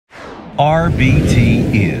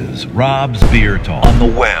RBT is Robb's Beer Talk on the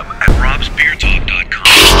web at robsbeertalk.com.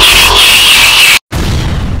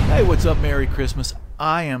 Hey, what's up? Merry Christmas.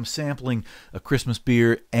 I am sampling a Christmas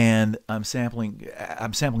beer, and I'm sampling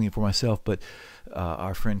it for myself, but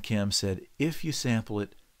our friend Kim said, if you sample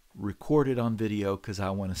it, record it on video because I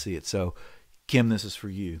want to see it. So, Kim, this is for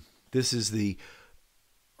you. This is the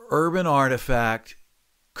Urban Artifact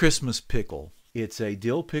Christmas Pickle. It's a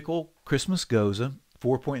Dill Pickle Christmas Gose,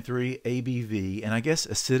 4.3 ABV, and I guess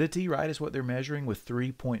acidity, right, is what they're measuring with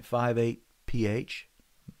 3.58 pH.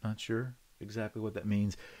 Not sure exactly what that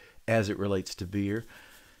means as it relates to beer.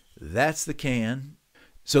 That's the can.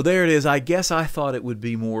 So there it is. I guess I thought it would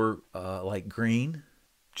be more like green,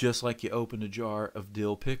 just like you opened a jar of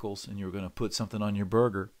dill pickles and you were going to put something on your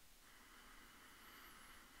burger.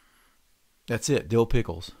 That's it, dill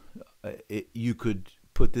pickles. You could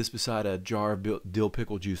put this beside a jar of dill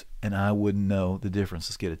pickle juice and I wouldn't know the difference.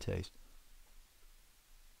 Let's get a taste.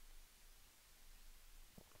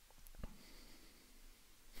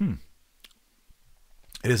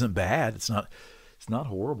 It isn't bad. It's not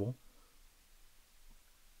horrible.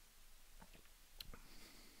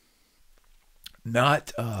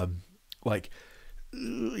 Not like,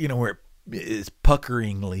 you know, where it is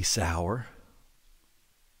puckeringly sour.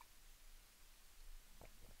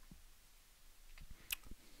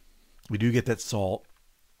 We do get that salt,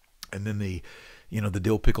 and then the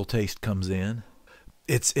dill pickle taste comes in.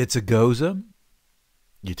 It's a Gose.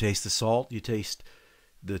 You taste the salt. You taste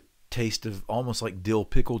the taste of almost like dill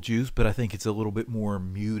pickle juice, but I think it's a little bit more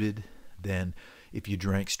muted than if you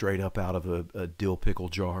drank straight up out of a dill pickle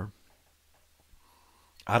jar.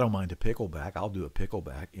 I don't mind a pickleback. I'll do a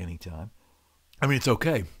pickleback anytime. I mean, it's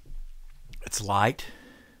okay. It's light,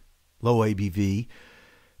 low ABV.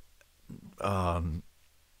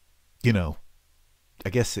 You know, I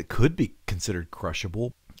guess it could be considered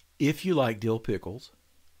crushable. If you like dill pickles,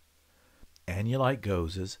 and you like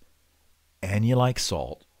Goses, and you like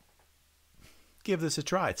salt, give this a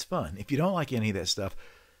try. It's fun. If you don't like any of that stuff,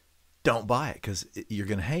 don't buy it because you're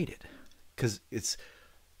going to hate it. Because it's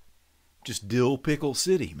just dill pickle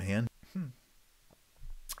city, man.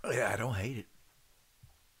 Yeah, I don't hate it.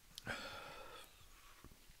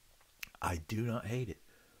 I do not hate it.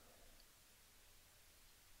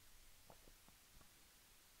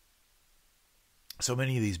 So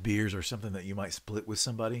many of these beers are something that you might split with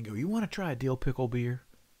somebody and go, you want to try a dill pickle beer?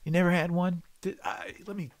 You never had one?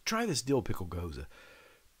 Let me try this Dill Pickle Gose.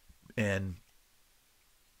 And,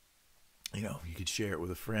 you know, you could share it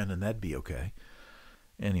with a friend and that'd be okay.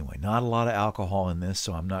 Anyway, not a lot of alcohol in this,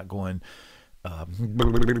 so I'm not going,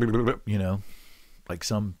 you know, like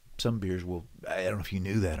some beers will, I don't know if you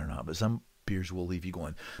knew that or not, but some beers will leave you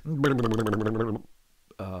going,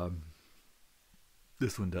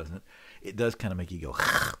 this one doesn't. It does kind of make you go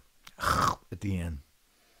at the end.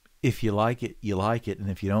 If you like it, you like it. And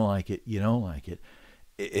if you don't like it, you don't like it.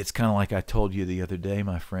 It's kind of like I told you the other day.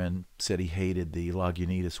 My friend said he hated the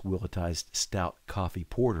Lagunitas Willetized Stout Coffee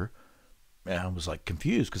Porter. And I was like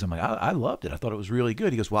confused because I'm like, I loved it. I thought it was really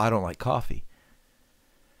good. He goes, well, I don't like coffee.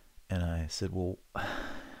 And I said, well,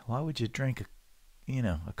 why would you drink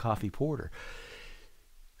a coffee porter?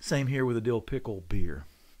 Same here with a dill pickle beer.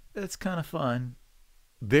 It's kind of fun.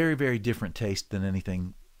 Very, very different taste than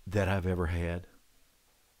anything that I've ever had.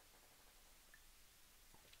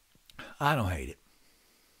 I don't hate it.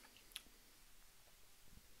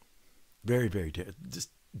 Very, very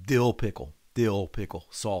just dill pickle,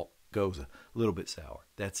 salt, Gose, a little bit sour.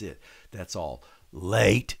 That's it. That's all.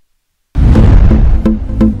 Late.